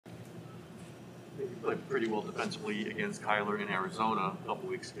played pretty well defensively against Kyler in Arizona a couple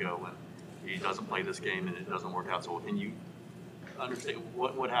weeks ago, and he doesn't play this game and it doesn't work out so well. Can you understand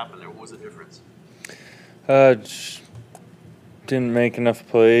what happened there? What was the difference? Just didn't make enough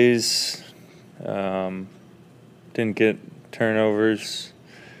plays. Didn't get turnovers.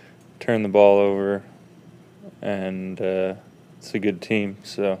 Turned the ball over, and it's a good team.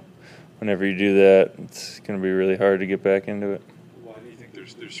 So whenever you do that, it's going to be really hard to get back into it. Why do you think their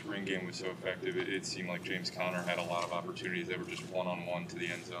screen game was so effective? It seemed like James Conner had a lot of opportunities that were just one-on-one to the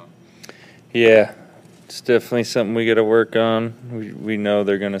end zone. Yeah, it's definitely something we got to work on. We know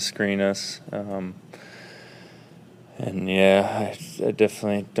they're going to screen us. And, yeah, I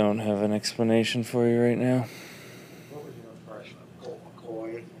definitely don't have an explanation for you right now. What was your impression of Colt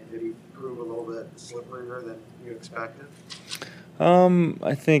McCoy? Did he prove a little bit slipperier than you expected?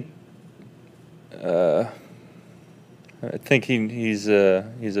 I think he's a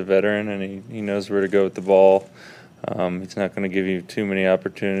veteran, and he knows where to go with the ball. He's not going to give you too many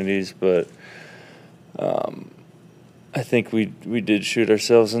opportunities, but I think we did shoot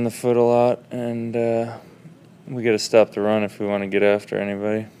ourselves in the foot a lot, and we got to stop the run if we want to get after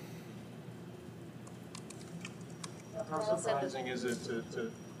anybody. How surprising is it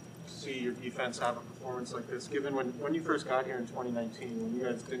to see your defense have a performance like this, given when you first got here in 2019, when you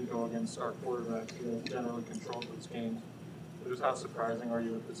guys didn't go against our quarterback, you generally controlled those games? Just how surprising are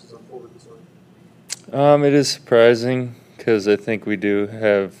you that this has unfolded this way? It is surprising because I think we do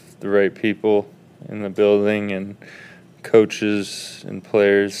have the right people in the building and coaches and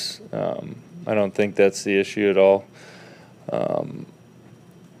players. I don't think that's the issue at all.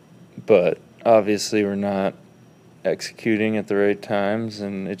 But obviously we're not executing at the right times,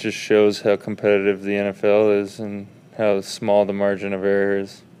 and it just shows how competitive the NFL is and how small the margin of error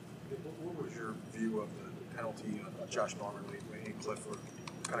is. What was your view of the penalty on Josh Norman and Clifford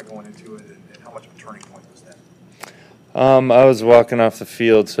kind of going into it, and how much of a turning point was that? I was walking off the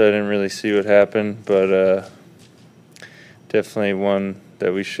field, so I didn't really see what happened, but definitely one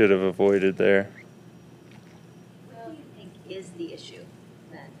that we should have avoided there. What do you think is the issue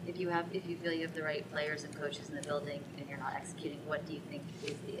then? If you feel you have the right players and coaches in the building and you're not executing, what do you think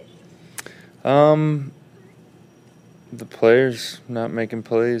is the issue? The players not making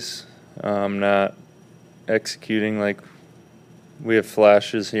plays, not executing. Like, we have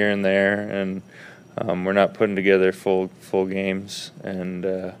flashes here and there, and we're not putting together full games, and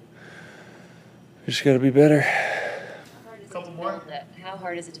we just got to be better. How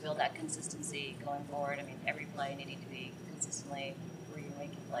hard is it to build that consistency going forward? I mean, every play needing to be consistently where you're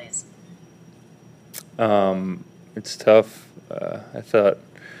making plays. It's tough. I thought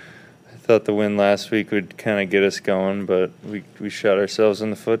the win last week would kind of get us going, but we shot ourselves in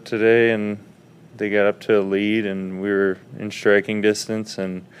the foot today, and they got up to a lead, and we were in striking distance,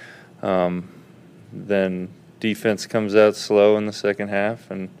 and then defense comes out slow in the second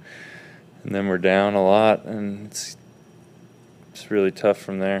half, and then we're down a lot, and it's really tough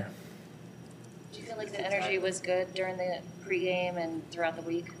from there. Do you feel like the energy was good during the pregame and throughout the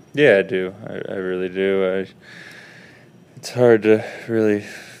week? Yeah, I do. I really do. It's hard to really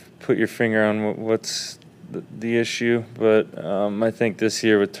put your finger on what's the issue, but I think this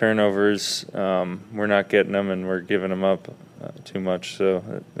year with turnovers, we're not getting them and we're giving them up too much.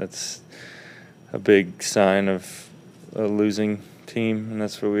 So that's a big sign of a losing team, and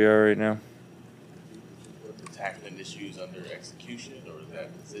that's where we are right now. The tackling issues under execution, or is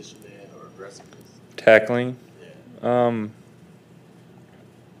that positioning or aggressiveness? Tackling? Yeah.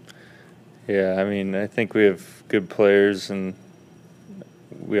 Yeah, I mean, I think we have good players and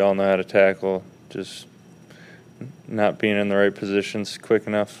we all know how to tackle, just not being in the right positions quick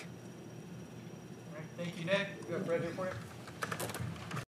enough.